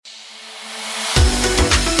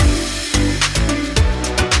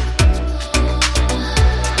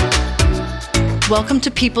Welcome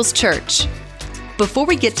to People's Church. Before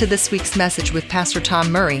we get to this week's message with Pastor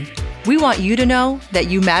Tom Murray, we want you to know that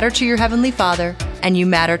you matter to your Heavenly Father and you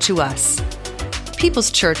matter to us.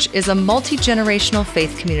 People's Church is a multi-generational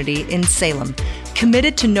faith community in Salem,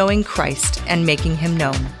 committed to knowing Christ and making Him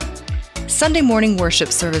known. Sunday morning worship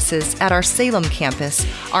services at our Salem campus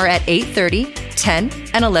are at 8:30, 10,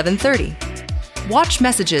 and 11:30. Watch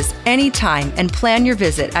messages anytime and plan your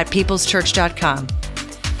visit at peopleschurch.com.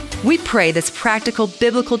 We pray this practical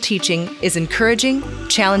biblical teaching is encouraging,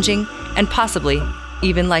 challenging, and possibly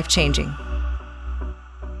even life-changing.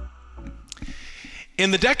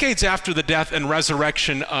 In the decades after the death and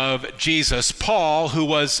resurrection of Jesus, Paul, who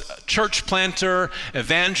was church planter,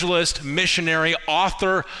 evangelist, missionary,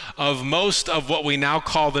 author of most of what we now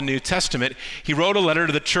call the New Testament, he wrote a letter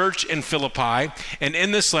to the church in Philippi, and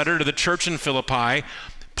in this letter to the church in Philippi,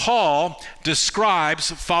 Paul describes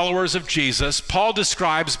followers of Jesus. Paul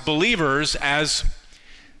describes believers as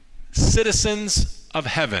citizens of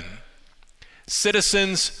heaven.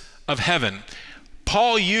 Citizens of heaven.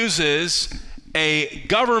 Paul uses a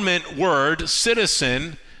government word,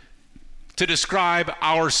 citizen, to describe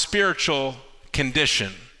our spiritual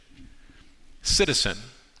condition. Citizen.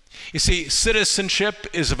 You see, citizenship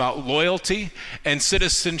is about loyalty, and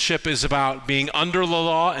citizenship is about being under the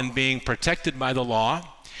law and being protected by the law.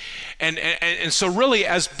 And so really,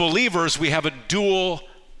 as believers, we have a dual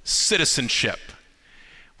citizenship.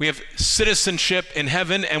 We have citizenship in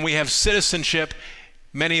heaven, and we have citizenship,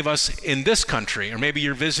 many of us, in this country. Or maybe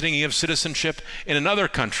you're visiting, you have citizenship in another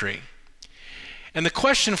country. And the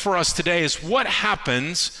question for us today is, what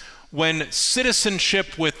happens when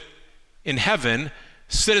citizenship in heaven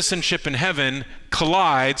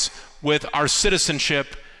collides with our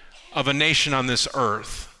citizenship of a nation on this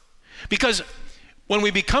earth? Because when we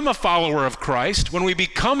become a follower of Christ, when we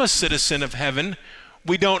become a citizen of heaven,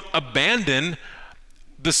 we don't abandon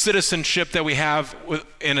the citizenship that we have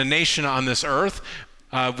in a nation on this earth.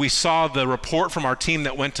 We saw the report from our team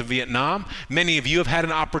that went to Vietnam. Many of you have had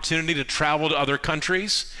an opportunity to travel to other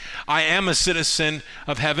countries. I am a citizen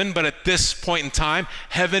of heaven, but at this point in time,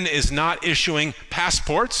 heaven is not issuing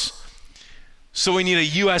passports. So we need a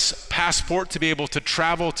U.S. passport to be able to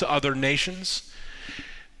travel to other nations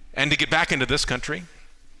and to get back into this country.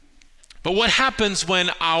 But what happens when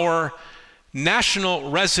our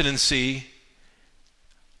national residency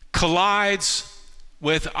collides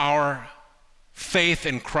with our faith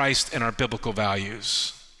in Christ and our biblical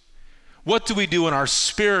values? What do we do when our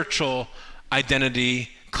spiritual identity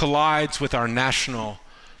collides with our national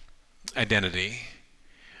identity?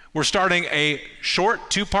 We're starting a short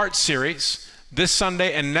 2-part series this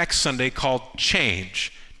Sunday and next Sunday called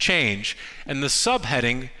Change. And the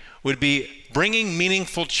subheading would be bringing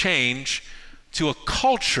meaningful change to a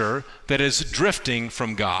culture that is drifting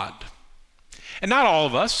from God. And not all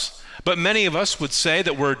of us, but many of us would say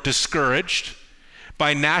that we're discouraged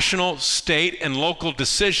by national, state, and local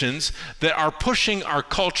decisions that are pushing our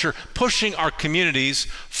culture, pushing our communities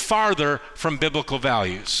farther from biblical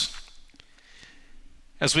values.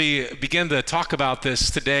 As we begin to talk about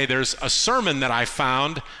this today, there's a sermon that I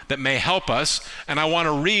found that may help us, and I want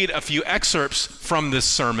to read a few excerpts from this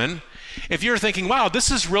sermon. If you're thinking, wow,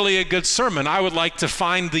 this is really a good sermon, I would like to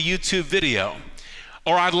find the YouTube video,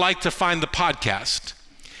 or I'd like to find the podcast.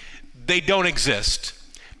 They don't exist,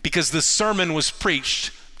 because the sermon was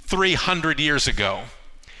preached 300 years ago.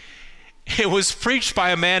 It was preached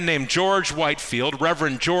by a man named George Whitefield,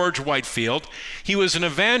 Reverend George Whitefield. He was an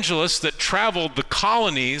evangelist that traveled the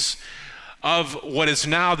colonies of what is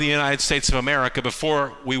now the United States of America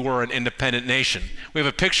before we were an independent nation. We have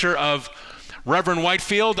a picture of Reverend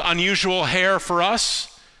Whitefield, unusual hair for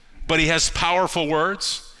us, but he has powerful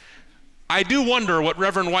words. I do wonder what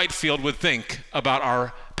Reverend Whitefield would think about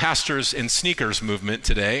our pastors in sneakers movement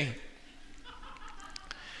today.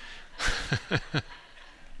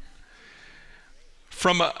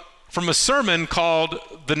 From a sermon called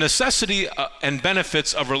The Necessity and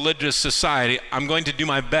Benefits of Religious Society, I'm going to do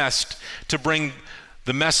my best to bring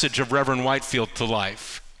the message of Reverend Whitefield to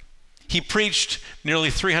life. He preached nearly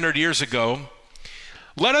 300 years ago,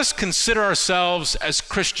 "Let us consider ourselves as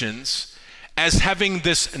Christians as having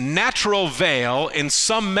this natural veil in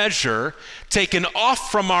some measure taken off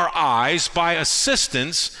from our eyes by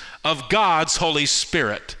assistance of God's Holy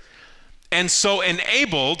Spirit, and so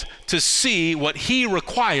enabled to see what He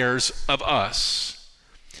requires of us.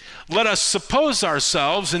 Let us suppose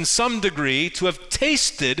ourselves in some degree to have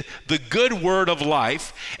tasted the good word of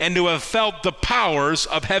life and to have felt the powers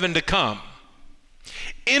of heaven to come,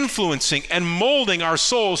 influencing and molding our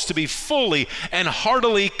souls to be fully and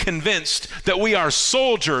heartily convinced that we are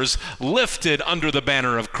soldiers lifted under the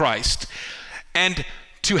banner of Christ. and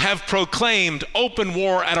to have proclaimed open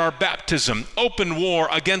war at our baptism, open war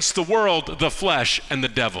against the world, the flesh, and the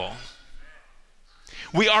devil.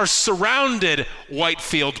 We are surrounded,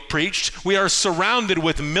 Whitefield preached, we are surrounded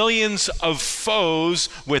with millions of foes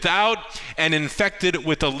without and infected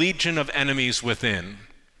with a legion of enemies within.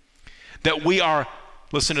 That we are,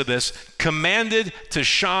 listen to this, commanded to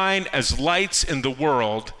shine as lights in the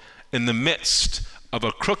world in the midst of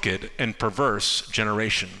a crooked and perverse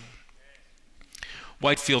generation.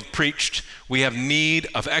 Whitefield preached, we have need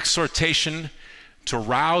of exhortation to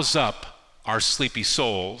rouse up our sleepy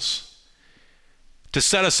souls, to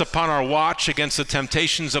set us upon our watch against the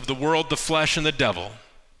temptations of the world, the flesh, and the devil.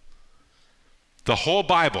 The whole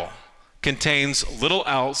Bible contains little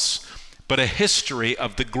else but a history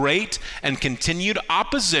of the great and continued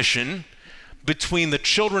opposition between the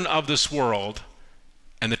children of this world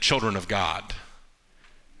and the children of God.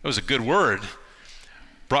 That was a good word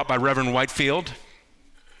brought by Reverend Whitefield.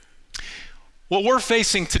 What we're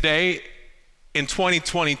facing today in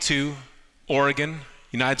 2022, Oregon,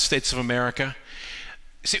 United States of America,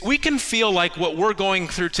 see, we can feel like what we're going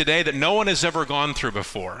through today that no one has ever gone through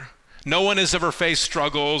before. No one has ever faced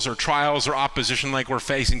struggles or trials or opposition like we're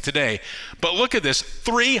facing today. But look at this,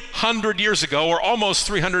 300 years ago, or almost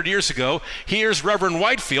 300 years ago, here's Reverend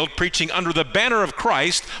Whitefield preaching under the banner of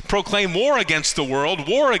Christ, proclaim war against the world,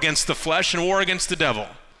 war against the flesh, and war against the devil.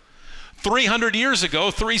 300 years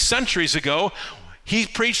ago, 3 centuries ago, he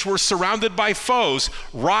preached, we're surrounded by foes.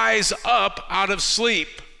 Rise up out of sleep.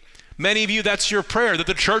 Many of you, that's your prayer, that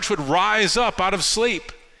the church would rise up out of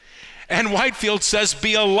sleep. And Whitefield says,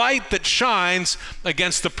 be a light that shines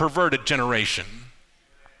against the perverted generation.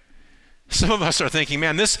 Some of us are thinking,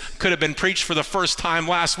 man, this could have been preached for the first time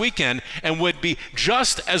last weekend and would be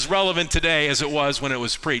just as relevant today as it was when it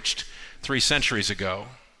was preached 3 centuries ago.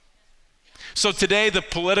 So today the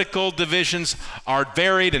political divisions are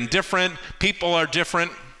varied and different. People are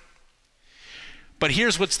different. But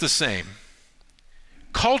here's what's the same.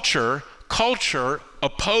 Culture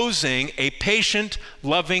opposing a patient,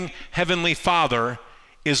 loving Heavenly Father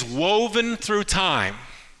is woven through time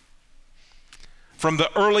from the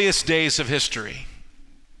earliest days of history.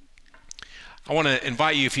 I want to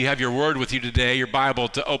invite you, if you have your word with you today, your Bible,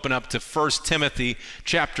 to open up to 1 Timothy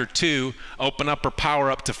chapter 2. Open up or power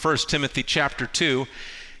up to 1 Timothy chapter 2.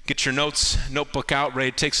 Get your notebook out,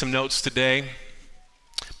 ready to take some notes today.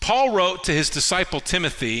 Paul wrote to his disciple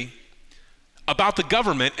Timothy about the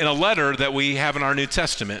government in a letter that we have in our New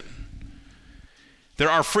Testament. There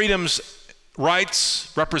are freedoms,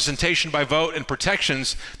 rights, representation by vote, and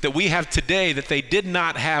protections that we have today that they did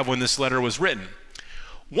not have when this letter was written.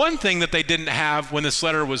 One thing that they didn't have when this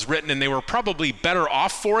letter was written, and they were probably better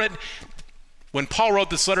off for it, when Paul wrote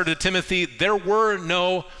this letter to Timothy, there were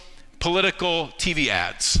no political TV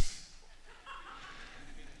ads.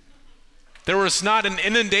 There was not an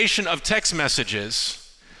inundation of text messages.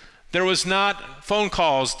 There was not phone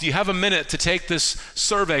calls. Do you have a minute to take this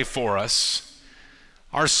survey for us?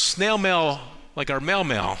 Our snail mail, like our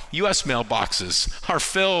mail, U.S. mailboxes, are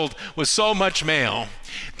filled with so much mail.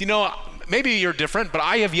 You know, maybe you're different, but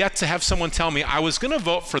I have yet to have someone tell me I was going to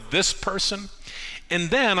vote for this person, and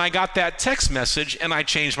then I got that text message and I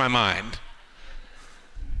changed my mind.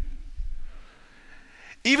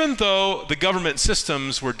 Even though the government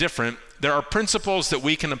systems were different, there are principles that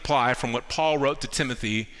we can apply from what Paul wrote to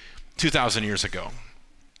Timothy 2,000 years ago.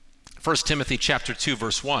 1 Timothy chapter 2,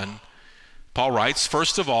 verse 1, Paul writes,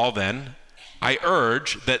 first of all then, I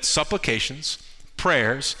urge that supplications,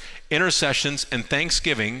 prayers, intercessions, and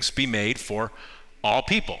thanksgivings be made for all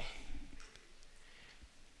people.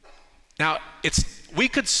 Now, we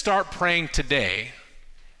could start praying today,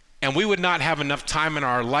 and we would not have enough time in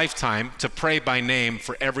our lifetime to pray by name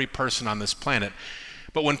for every person on this planet.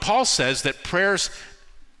 But when Paul says that prayers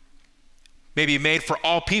may be made for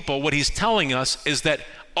all people, what he's telling us is that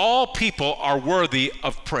all people are worthy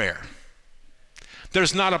of prayer.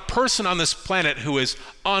 There's not a person on this planet who is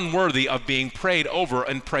unworthy of being prayed over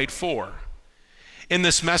and prayed for. In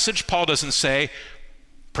this message, Paul doesn't say,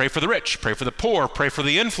 pray for the rich, pray for the poor, pray for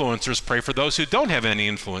the influencers, pray for those who don't have any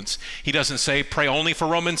influence. He doesn't say, pray only for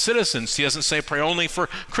Roman citizens. He doesn't say, pray only for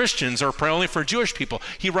Christians or pray only for Jewish people.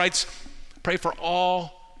 He writes, pray for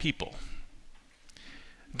all people.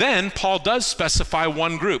 Then Paul does specify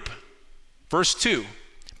one group. Verse 2,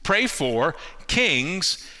 pray for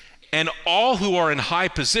kings and all who are in high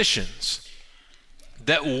positions,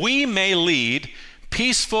 that we may lead a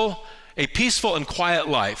peaceful and quiet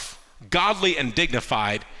life, godly and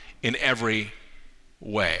dignified in every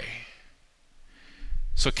way.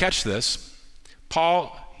 So catch this.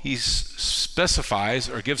 Paul, he specifies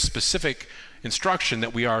or gives specific instruction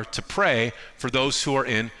that we are to pray for those who are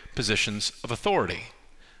in positions of authority,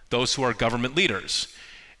 those who are government leaders.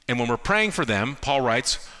 And when we're praying for them, Paul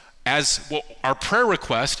writes, our prayer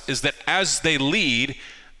request is that as they lead,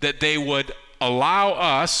 that they would allow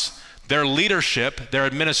us, their leadership, their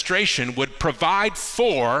administration, would provide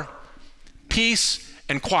for peace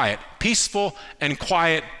and quiet, peaceful and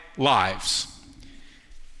quiet lives.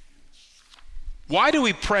 Why do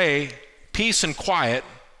we pray peace and quiet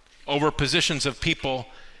over positions of people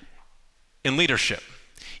in leadership?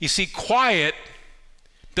 You see, quiet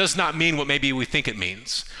does not mean what maybe we think it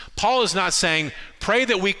means. Paul is not saying, pray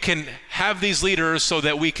that we can have these leaders so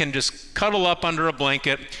that we can just cuddle up under a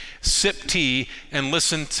blanket, sip tea, and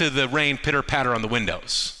listen to the rain pitter-patter on the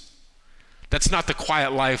windows. That's not the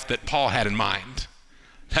quiet life that Paul had in mind.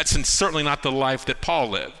 That's certainly not the life that Paul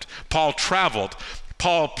lived. Paul traveled.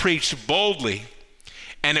 Paul preached boldly,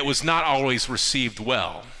 and it was not always received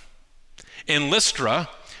well. In Lystra,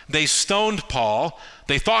 they stoned Paul.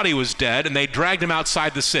 They thought he was dead, and they dragged him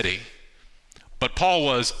outside the city. But Paul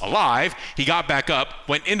was alive. He got back up,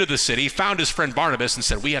 went into the city, found his friend Barnabas, and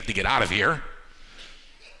said, we have to get out of here.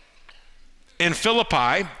 In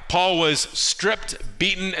Philippi, Paul was stripped,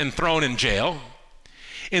 beaten, and thrown in jail.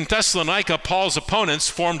 In Thessalonica, Paul's opponents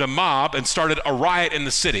formed a mob and started a riot in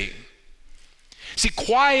the city. See,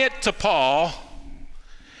 quiet to Paul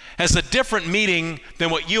has a different meaning than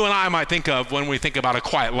what you and I might think of when we think about a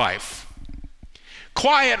quiet life.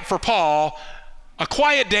 Quiet for Paul, a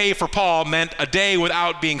quiet day for Paul meant a day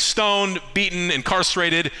without being stoned, beaten,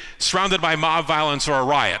 incarcerated, surrounded by mob violence or a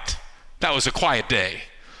riot. That was a quiet day.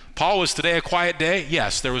 Paul, was today a quiet day?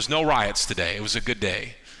 Yes, there was no riots today. It was a good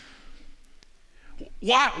day.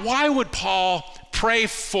 Why would Paul pray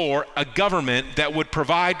for a government that would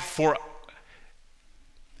provide for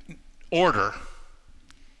order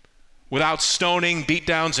without stoning,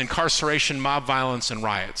 beatdowns, incarceration, mob violence, and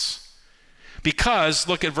riots? Because,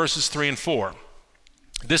 look at verses 3 and 4.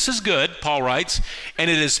 This is good, Paul writes,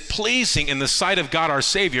 and it is pleasing in the sight of God our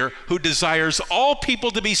Savior, who desires all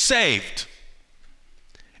people to be saved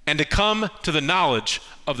and to come to the knowledge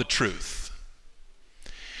of the truth.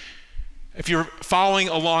 If you're following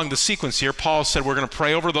along the sequence here, Paul said we're going to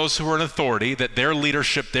pray over those who are in authority, that their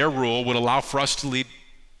leadership, their rule would allow for us to lead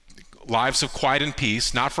lives of quiet and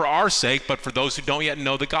peace, not for our sake, but for those who don't yet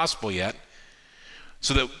know the gospel yet,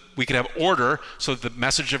 so that we could have order, so that the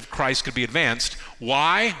message of Christ could be advanced.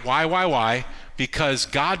 Why? Because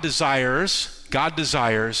God desires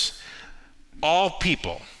all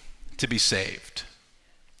people to be saved.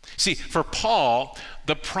 See, for Paul,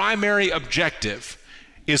 the primary objective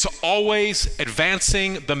is always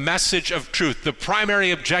advancing the message of truth. The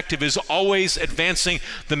primary objective is always advancing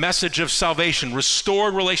the message of salvation,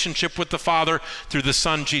 restored relationship with the Father through the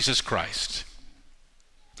Son, Jesus Christ.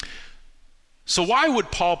 So why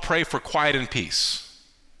would Paul pray for quiet and peace?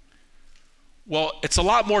 Well, it's a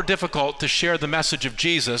lot more difficult to share the message of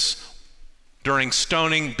Jesus during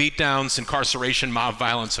stoning, beatdowns, incarceration, mob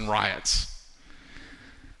violence, and riots.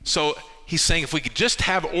 So he's saying if we could just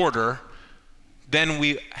have order, then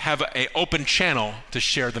we have an open channel to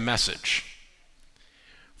share the message.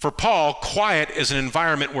 For Paul, quiet is an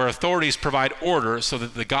environment where authorities provide order so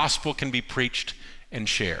that the gospel can be preached and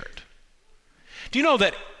shared. Do you know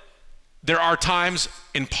that there are times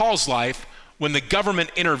in Paul's life when the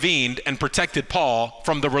government intervened and protected Paul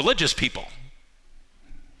from the religious people?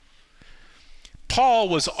 Paul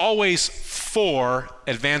was always for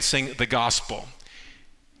advancing the gospel.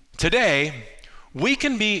 Today, we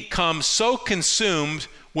can become so consumed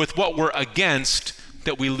with what we're against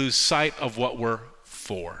that we lose sight of what we're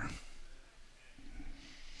for.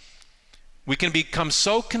 We can become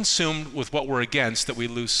so consumed with what we're against that we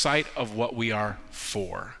lose sight of what we are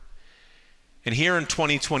for. And here in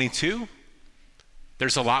 2022,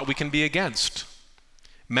 there's a lot we can be against.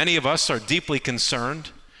 Many of us are deeply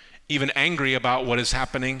concerned, even angry about what is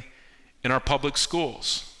happening in our public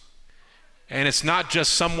schools. And it's not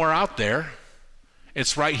just somewhere out there.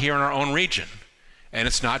 It's right here in our own region. And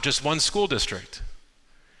it's not just one school district.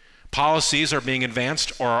 Policies are being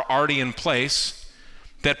advanced or are already in place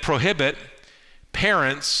that prohibit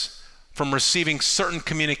parents from receiving certain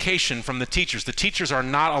communication from the teachers. The teachers are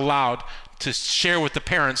not allowed to share with the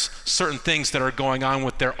parents certain things that are going on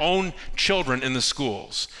with their own children in the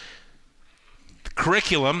schools. The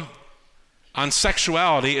curriculum on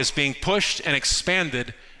sexuality is being pushed and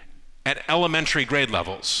expanded at elementary grade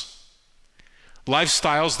levels.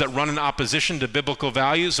 Lifestyles that run in opposition to biblical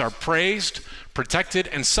values are praised, protected,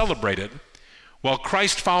 and celebrated, while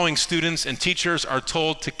Christ-following students and teachers are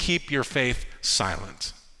told to keep your faith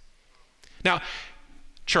silent. Now,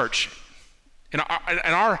 church, In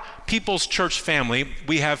our People's Church family,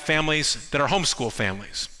 we have families that are homeschool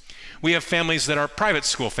families. We have families that are private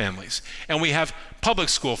school families, and we have public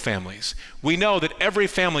school families. We know that every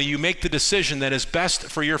family, you make the decision that is best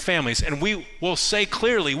for your families. And we will say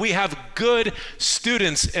clearly, we have good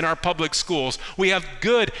students in our public schools. We have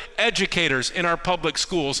good educators in our public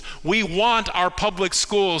schools. We want our public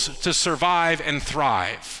schools to survive and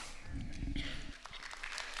thrive.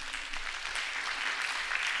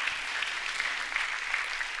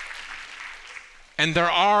 And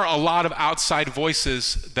there are a lot of outside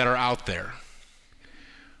voices that are out there.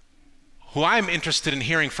 Who I'm interested in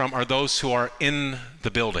hearing from are those who are in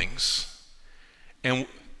the buildings. And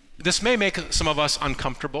this may make some of us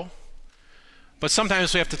uncomfortable, but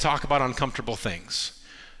sometimes we have to talk about uncomfortable things.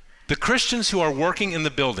 The Christians who are working in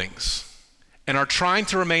the buildings and are trying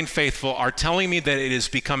to remain faithful are telling me that it is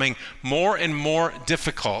becoming more and more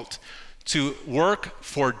difficult to work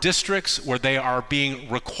for districts where they are being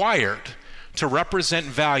required to represent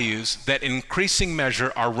values that in increasing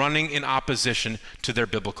measure are running in opposition to their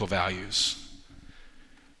biblical values.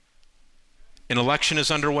 An election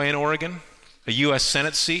is underway in Oregon, a U.S.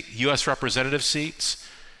 Senate seat, U.S. representative seats,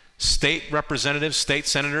 state representatives, state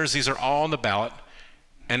senators, these are all on the ballot,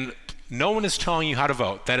 and no one is telling you how to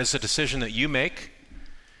vote. That is a decision that you make.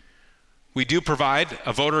 We do provide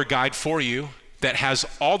a voter guide for you that has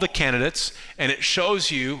all the candidates, and it shows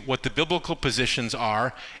you what the biblical positions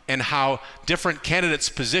are and how different candidates'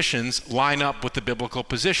 positions line up with the biblical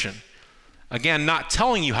position. Again, not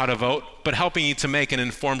telling you how to vote, but helping you to make an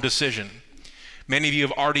informed decision. Many of you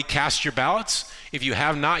have already cast your ballots. If you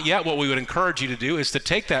have not yet, what we would encourage you to do is to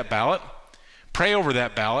take that ballot, pray over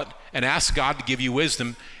that ballot, and ask God to give you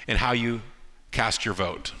wisdom in how you cast your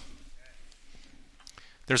vote.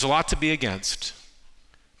 There's a lot to be against.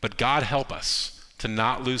 But God help us to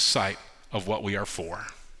not lose sight of what we are for.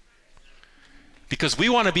 Because we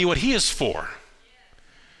want to be what He is for.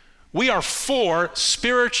 We are for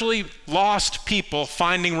spiritually lost people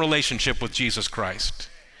finding relationship with Jesus Christ.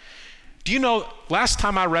 Do you know, last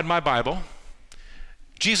time I read my Bible,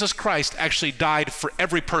 Jesus Christ actually died for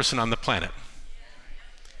every person on the planet.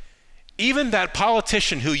 Even that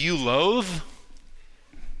politician who you loathe,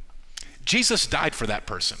 Jesus died for that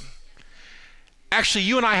person. Actually,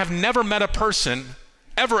 you and I have never met a person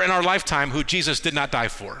ever in our lifetime who Jesus did not die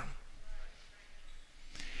for.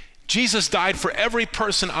 Jesus died for every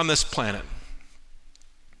person on this planet.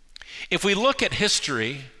 If we look at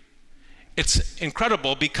history, it's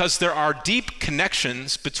incredible because there are deep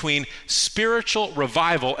connections between spiritual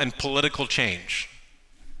revival and political change.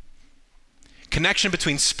 Connection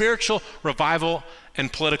between spiritual revival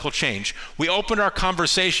and political change. We opened our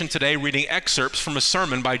conversation today reading excerpts from a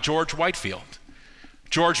sermon by George Whitefield.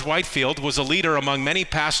 George Whitefield was a leader among many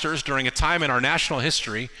pastors during a time in our national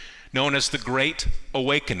history known as the Great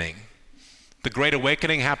Awakening. The Great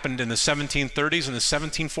Awakening happened in the 1730s and the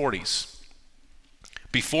 1740s,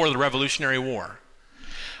 before the Revolutionary War.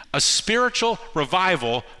 A spiritual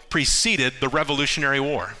revival preceded the Revolutionary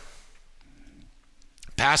War.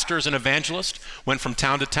 Pastors and evangelists went from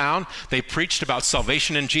town to town. They preached about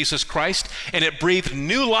salvation in Jesus Christ, and it breathed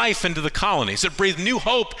new life into the colonies. It breathed new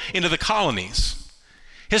hope into the colonies.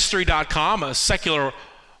 History.com, a secular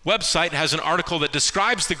website, has an article that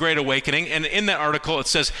describes the Great Awakening, and in that article it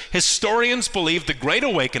says, historians believe the Great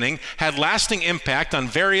Awakening had lasting impact on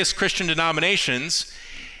various Christian denominations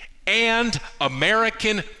and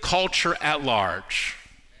American culture at large.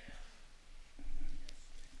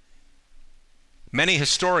 Many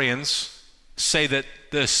historians say that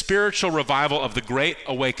the spiritual revival of the Great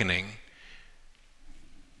Awakening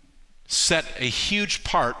set a huge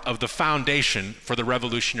part of the foundation for the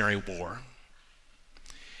Revolutionary War.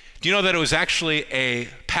 Do you know that it was actually a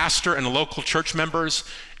pastor and local church members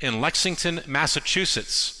in Lexington,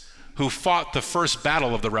 Massachusetts, who fought the first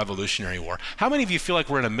battle of the Revolutionary War? How many of you feel like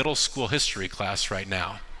we're in a middle school history class right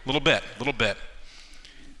now? A little bit.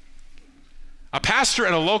 A pastor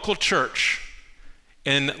in a local church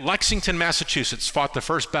in Lexington, Massachusetts, fought the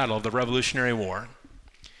first battle of the Revolutionary War.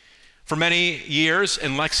 For many years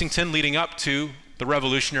in Lexington leading up to the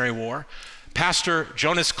Revolutionary War, Pastor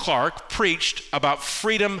Jonas Clark preached about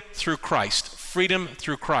freedom through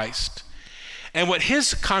Christ. And what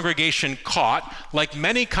his congregation caught, like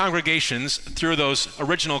many congregations through those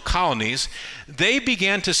original colonies, they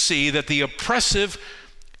began to see that the oppressive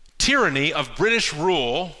tyranny of British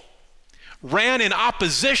rule ran in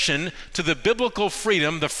opposition to the biblical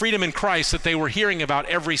freedom, the freedom in Christ that they were hearing about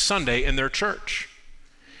every Sunday in their church.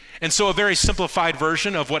 And so a very simplified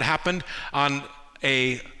version of what happened on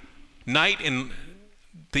a night in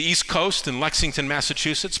the East Coast in Lexington,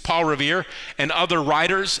 Massachusetts, Paul Revere and other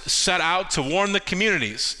writers set out to warn the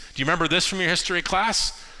communities. Do you remember this from your history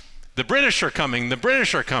class? The British are coming, the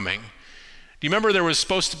British are coming. Do you remember there was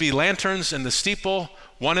supposed to be lanterns in the steeple,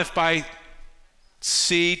 one if by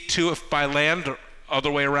sea, two if by land, or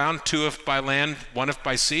other way around, two if by land, one if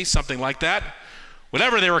by sea, something like that?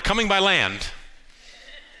 Whatever, they were coming by land.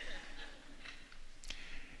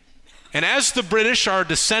 And as the British are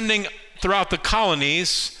descending throughout the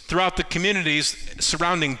colonies, throughout the communities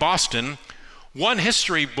surrounding Boston, one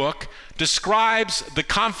history book describes the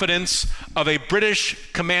confidence of a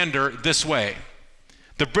British commander this way.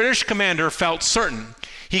 The British commander felt certain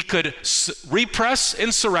he could repress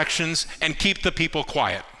insurrections and keep the people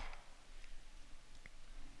quiet.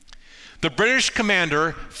 The British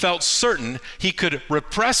commander felt certain he could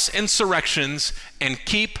repress insurrections and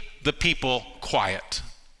keep the people quiet.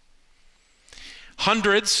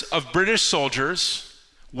 Hundreds of British soldiers,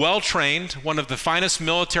 well-trained, one of the finest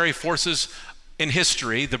military forces in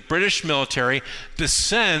history, the British military,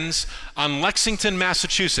 descends on Lexington,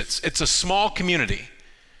 Massachusetts. It's a small community.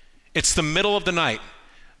 It's the middle of the night.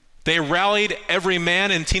 They rallied every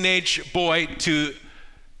man and teenage boy to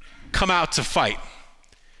come out to fight.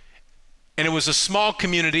 And it was a small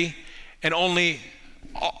community, and only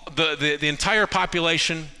the entire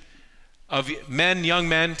population of men, young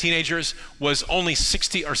men, teenagers, was only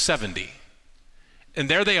 60 or 70. And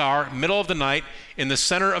there they are, middle of the night, in the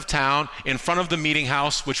center of town, in front of the meeting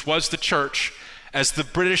house, which was the church, as the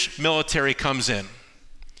British military comes in.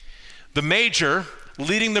 The major,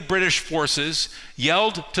 leading the British forces,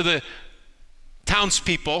 yelled to the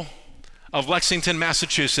townspeople of Lexington,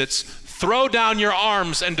 Massachusetts, "Throw down your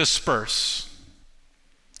arms and disperse.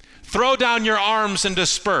 Throw down your arms and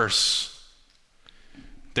disperse."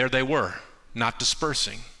 There they were, not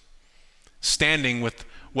dispersing, standing with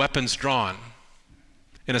weapons drawn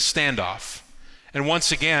in a standoff. And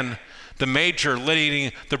once again, the major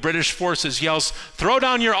leading the British forces yells, "Throw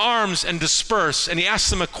down your arms and disperse." And he asks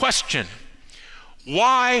them a question.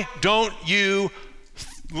 Why don't you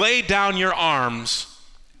lay down your arms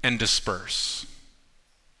and disperse?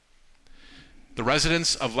 The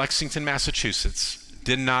residents of Lexington, Massachusetts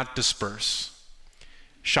did not disperse.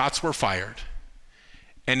 Shots were fired.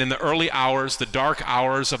 And in the early hours, the dark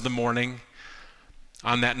hours of the morning,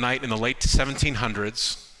 on that night in the late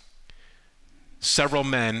 1700s, several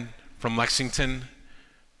men from Lexington,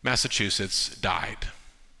 Massachusetts died.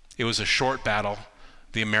 It was a short battle.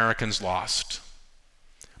 The Americans lost.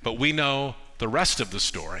 But we know the rest of the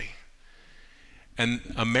story.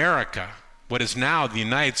 And America, what is now the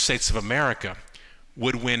United States of America,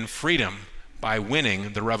 would win freedom by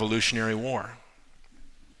winning the Revolutionary War.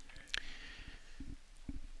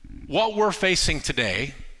 What we're facing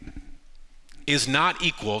today is not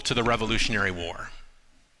equal to the Revolutionary War.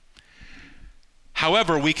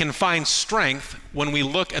 However, we can find strength when we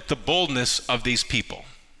look at the boldness of these people.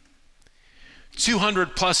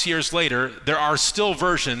 200 plus years later, there are still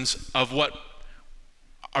versions of what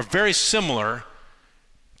are very similar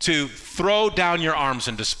to throw down your arms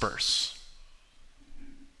and disperse.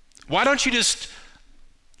 Why don't you just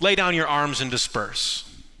lay down your arms and disperse?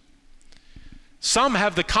 Some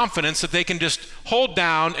have the confidence that they can just hold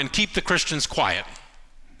down and keep the Christians quiet.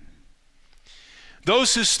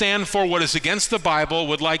 Those who stand for what is against the Bible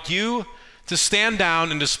would like you to stand down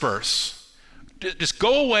and disperse. Just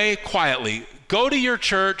go away quietly. Go to your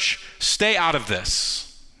church. Stay out of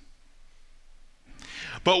this.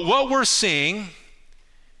 But what we're seeing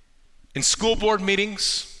in school board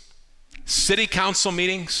meetings, city council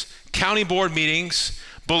meetings, county board meetings,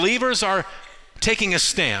 believers are taking a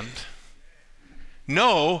stand.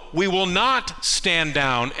 No, we will not stand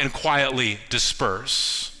down and quietly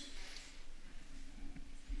disperse.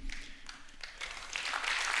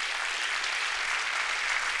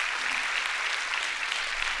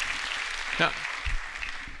 Now,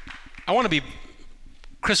 I want to be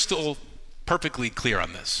crystal perfectly clear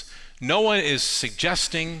on this. No one is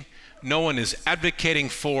suggesting, no one is advocating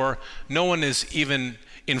for, no one is even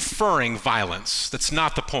inferring violence. That's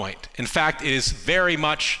not the point. In fact, it is very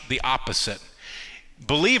much the opposite.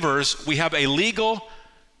 Believers, we have legal,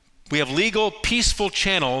 peaceful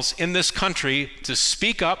channels in this country to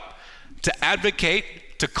speak up, to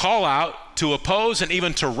advocate, to call out, to oppose, and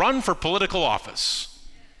even to run for political office.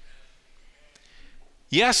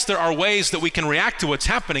 Yes, there are ways that we can react to what's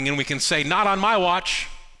happening, and we can say, not on my watch.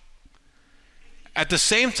 At the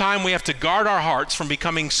same time, we have to guard our hearts from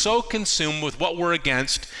becoming so consumed with what we're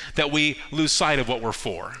against that we lose sight of what we're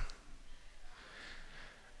for.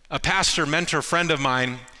 A pastor, mentor, friend of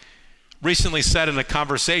mine recently said in a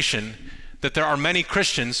conversation that there are many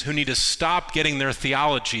Christians who need to stop getting their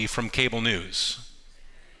theology from cable news.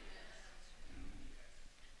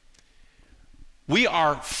 We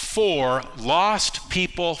are for lost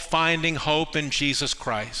people finding hope in Jesus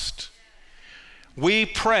Christ. We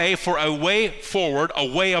pray for a way forward, a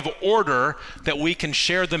way of order that we can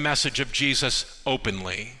share the message of Jesus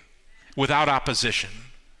openly, without opposition.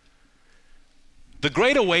 The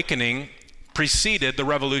Great Awakening preceded the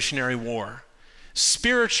Revolutionary War.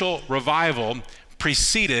 Spiritual revival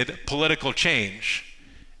preceded political change,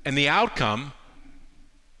 and the outcome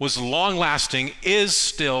was long-lasting, is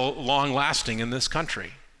still long-lasting in this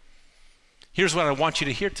country. Here's what I want you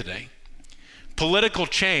to hear today. Political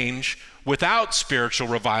change without spiritual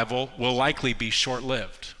revival will likely be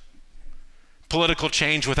short-lived. Political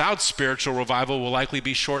change without spiritual revival will likely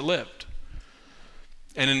be short-lived.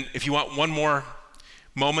 And if you want one more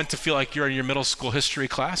moment to feel like you're in your middle school history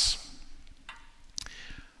class,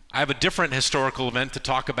 I have a different historical event to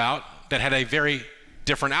talk about that had a very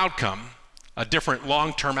different outcome, a different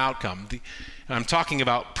long-term outcome. And I'm talking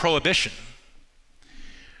about prohibition.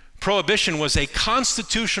 Prohibition was a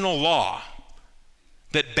constitutional law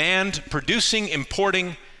that banned producing,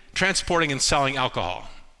 importing, transporting, and selling alcohol.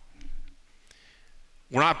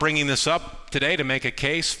 We're not bringing this up today to make a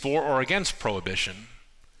case for or against prohibition.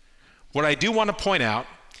 What I do want to point out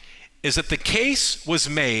is that the case was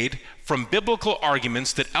made from biblical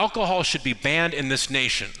arguments that alcohol should be banned in this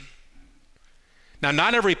nation. Now,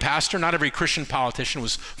 not every pastor, not every Christian politician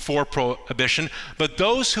was for prohibition, but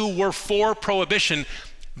those who were for prohibition,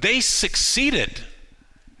 they succeeded.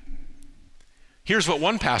 Here's what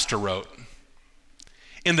one pastor wrote: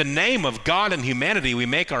 "In the name of God and humanity, we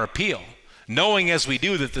make our appeal, knowing as we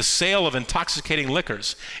do that the sale of intoxicating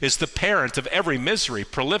liquors is the parent of every misery,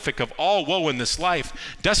 prolific of all woe in this life,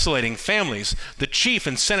 desolating families, the chief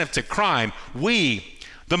incentive to crime. We,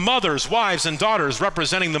 the mothers, wives, and daughters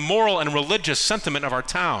representing the moral and religious sentiment of our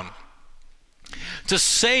town, to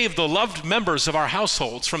save the loved members of our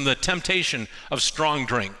households from the temptation of strong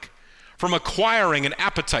drink, from acquiring an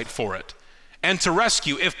appetite for it, and to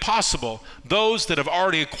rescue, if possible, those that have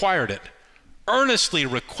already acquired it, earnestly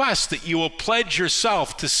request that you will pledge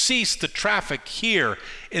yourself to cease the traffic here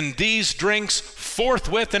in these drinks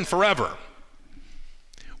forthwith and forever.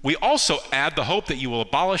 We also add the hope that you will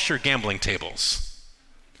abolish your gambling tables."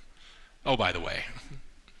 Oh, by the way,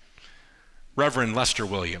 Reverend Lester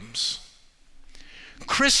Williams.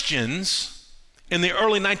 Christians in the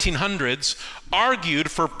early 1900s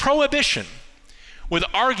argued for prohibition with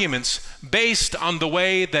arguments based on the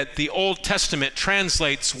way that the Old Testament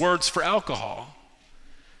translates words for alcohol.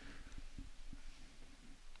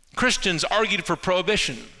 Christians argued for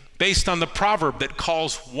prohibition based on the proverb that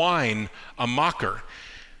calls wine a mocker.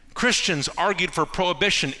 Christians argued for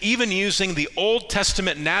prohibition even using the Old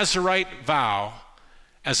Testament Nazirite vow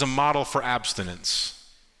as a model for abstinence.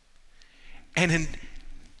 And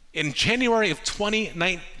in January of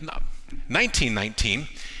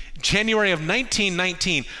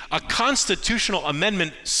 1919, a constitutional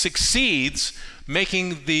amendment succeeds,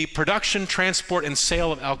 making the production, transport, and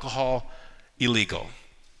sale of alcohol illegal.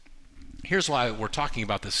 Here's why we're talking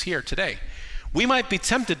about this here today. We might be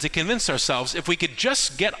tempted to convince ourselves if we could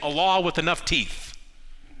just get a law with enough teeth,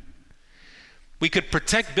 we could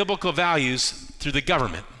protect biblical values through the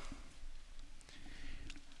government.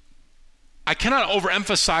 I cannot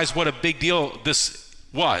overemphasize what a big deal this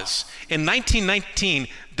was. In 1919,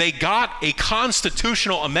 they got a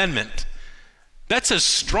constitutional amendment. That's as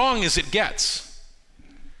strong as it gets.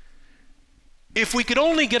 If we could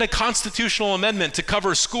only get a constitutional amendment to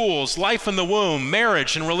cover schools, life in the womb,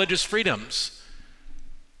 marriage, and religious freedoms.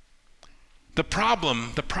 The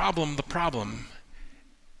problem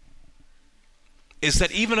is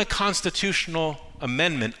that even a constitutional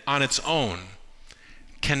amendment on its own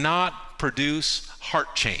cannot produce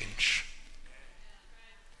heart change.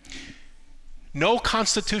 No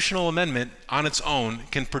constitutional amendment on its own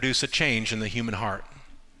can produce a change in the human heart.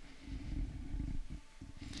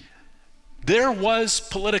 There was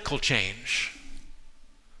political change,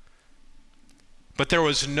 but there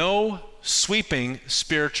was no sweeping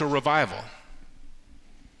spiritual revival.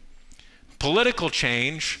 Political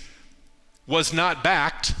change was not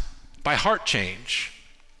backed by heart change.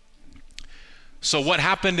 So what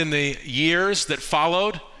happened in the years that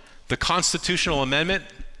followed the constitutional amendment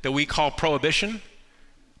that we call prohibition?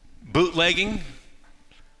 Bootlegging,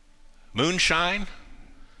 moonshine,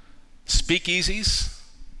 speakeasies.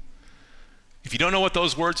 If you don't know what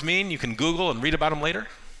those words mean, you can Google and read about them later,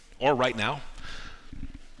 or right now.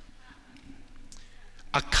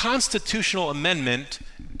 A constitutional amendment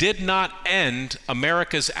did not end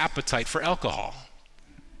America's appetite for alcohol.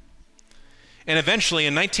 And eventually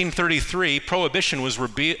in 1933, prohibition was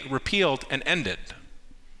repealed and ended.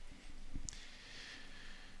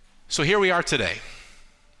 So here we are today.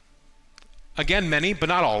 Again, many, but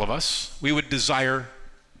not all of us, we would desire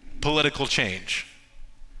political change.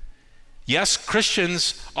 Yes,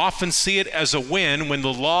 Christians often see it as a win when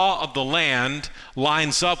the law of the land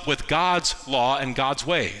lines up with God's law and God's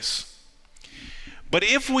ways. But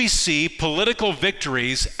if we see political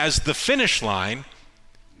victories as the finish line,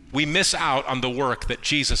 we miss out on the work that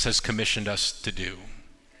Jesus has commissioned us to do.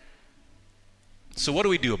 So what do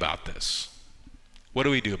we do about this? What do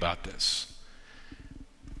we do about this?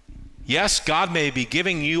 Yes, God may be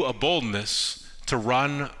giving you a boldness to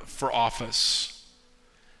run for office.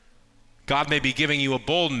 God may be giving you a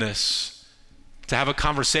boldness to have a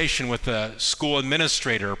conversation with a school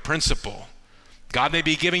administrator or principal. God may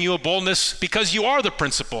be giving you a boldness because you are the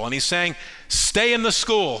principal and he's saying, stay in the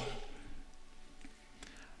school.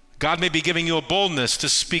 God may be giving you a boldness to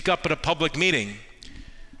speak up at a public meeting,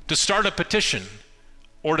 to start a petition,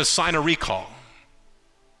 or to sign a recall.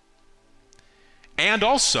 And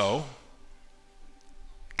also,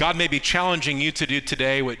 God may be challenging you to do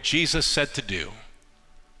today what Jesus said to do.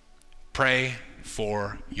 Pray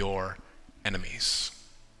for your enemies.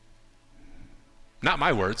 Not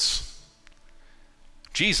my words.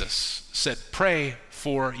 Jesus said, pray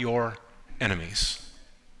for your enemies.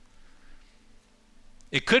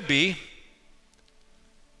 It could be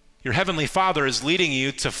your Heavenly Father is leading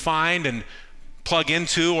you to find and plug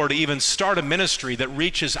into or to even start a ministry that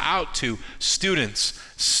reaches out to students,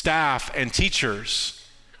 staff, and teachers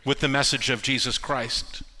with the message of Jesus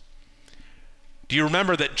Christ. Do you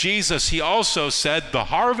remember that Jesus, he also said, the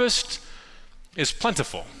harvest is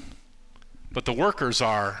plentiful, but the workers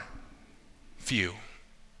are few.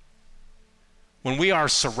 When we are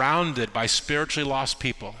surrounded by spiritually lost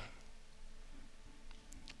people,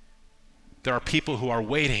 there are people who are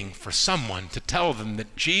waiting for someone to tell them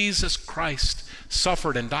that Jesus Christ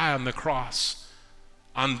suffered and died on the cross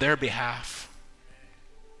on their behalf.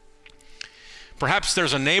 Perhaps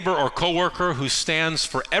there's a neighbor or coworker who stands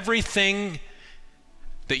for everything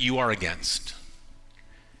that you are against.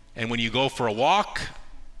 And when you go for a walk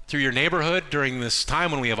through your neighborhood during this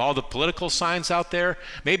time when we have all the political signs out there,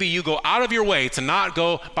 maybe you go out of your way to not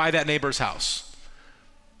go by that neighbor's house.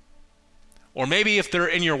 Or maybe if they're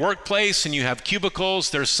in your workplace and you have cubicles,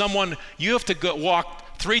 there's someone you have to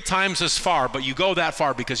walk 3 times as far, but you go that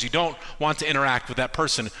far because you don't want to interact with that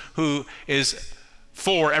person who is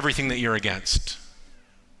for everything that you're against.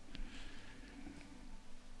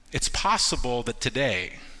 It's possible that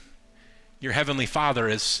today your Heavenly Father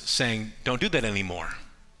is saying, don't do that anymore.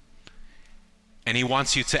 And he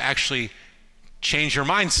wants you to actually change your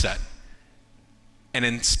mindset and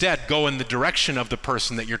instead go in the direction of the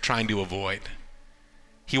person that you're trying to avoid.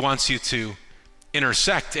 He wants you to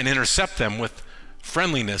intersect and intercept them with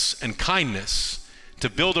friendliness and kindness, to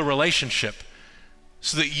build a relationship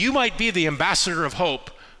so that you might be the ambassador of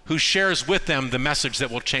hope who shares with them the message that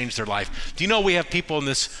will change their life. Do you know we have people in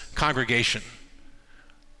this congregation?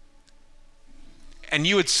 And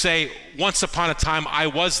you would say, once upon a time, I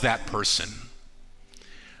was that person.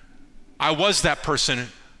 I was that person,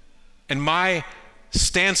 and my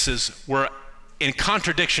stances were in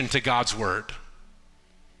contradiction to God's word.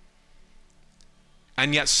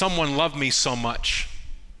 And yet someone loved me so much.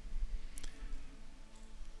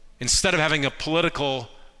 Instead of having a political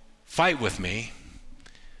fight with me,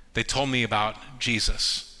 they told me about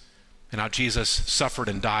Jesus and how Jesus suffered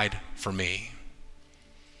and died for me.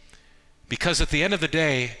 Because at the end of the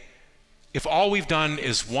day, if all we've done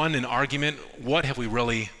is won an argument, what have we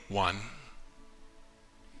really won?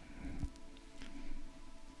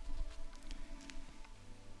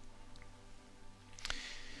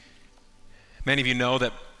 Many of you know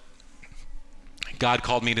that God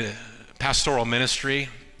called me to pastoral ministry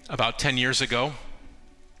about 10 years ago.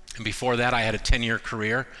 And before that, I had a 10-year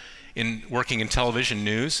career in working in television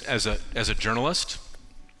news as a journalist.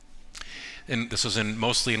 And this was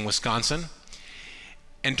mostly in Wisconsin.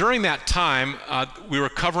 And during that time, we were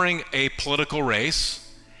covering a political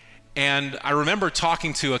race. And I remember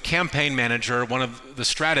talking to a campaign manager, one of the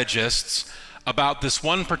strategists, about this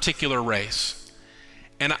one particular race.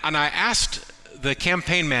 And I asked the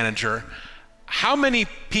campaign manager, how many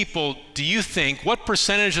people do you think, what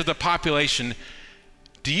percentage of the population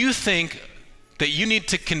do you think that you need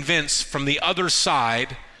to convince from the other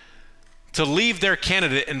side to leave their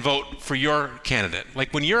candidate and vote for your candidate?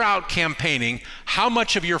 Like when you're out campaigning, how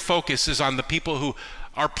much of your focus is on the people who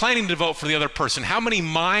are planning to vote for the other person? How many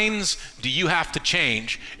minds do you have to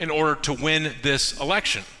change in order to win this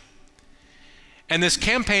election? And this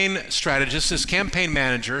campaign strategist, this campaign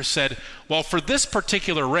manager said, well, for this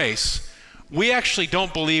particular race, we actually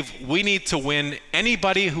don't believe we need to win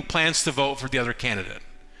anybody who plans to vote for the other candidate.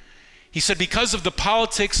 He said, because of the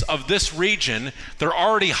politics of this region, they're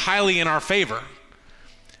already highly in our favor.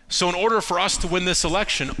 So in order for us to win this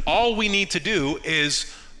election, all we need to do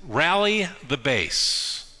is rally the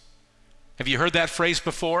base. Have you heard that phrase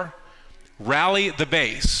before? Rally the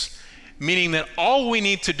base. Meaning that all we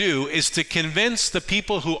need to do is to convince the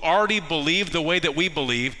people who already believe the way that we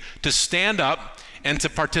believe to stand up and to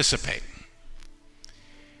participate.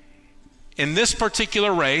 In this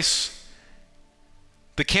particular race,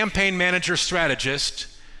 the campaign manager strategist,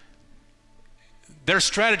 their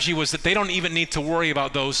strategy was that they don't even need to worry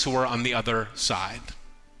about those who are on the other side.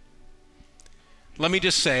 Let me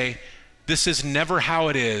just say, this is never how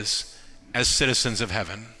it is as citizens of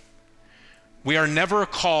heaven. We are never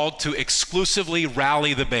called to exclusively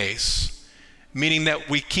rally the base, meaning that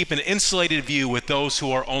we keep an insulated view with those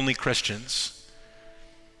who are only Christians.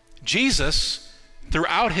 Jesus,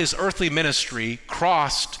 throughout his earthly ministry,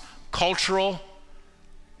 crossed cultural,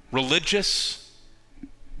 religious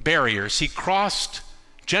barriers. He crossed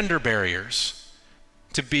gender barriers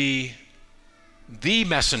to be the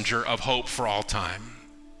messenger of hope for all time.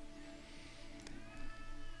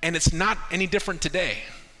 And it's not any different today.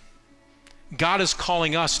 God is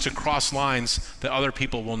calling us to cross lines that other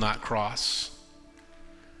people will not cross.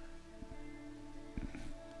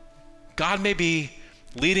 God may be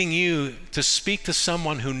leading you to speak to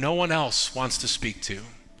someone who no one else wants to speak to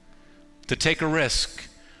take a risk,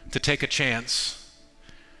 to take a chance,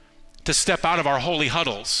 to step out of our holy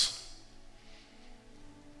huddles.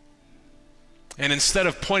 And instead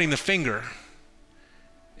of pointing the finger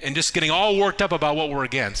and just getting all worked up about what we're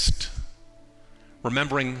against,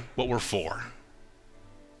 remembering what we're for.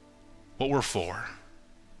 What we're for.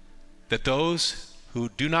 That those who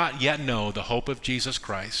do not yet know the hope of Jesus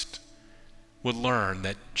Christ would learn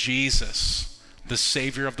that Jesus, the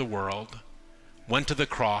Savior of the world, went to the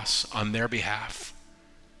cross on their behalf,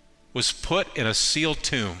 was put in a sealed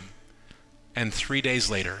tomb, and 3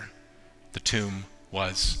 days later, the tomb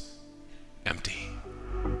was empty.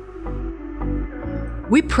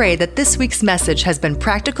 We pray that this week's message has been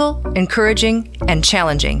practical, encouraging, and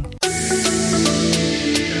challenging.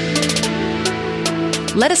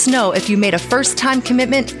 Let us know if you made a first-time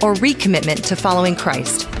commitment or recommitment to following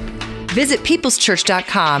Christ. Visit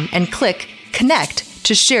peopleschurch.com and click Connect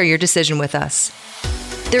to share your decision with us.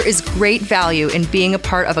 There is great value in being a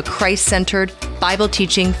part of a Christ-centered,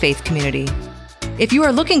 Bible-teaching faith community. If you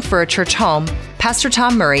are looking for a church home, Pastor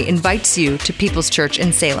Tom Murray invites you to People's Church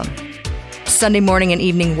in Salem. Sunday morning and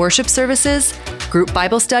evening worship services, group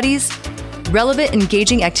Bible studies, relevant,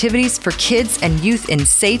 engaging activities for kids and youth in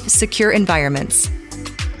safe, secure environments.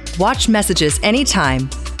 Watch messages anytime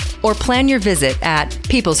or plan your visit at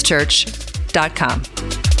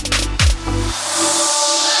peopleschurch.com.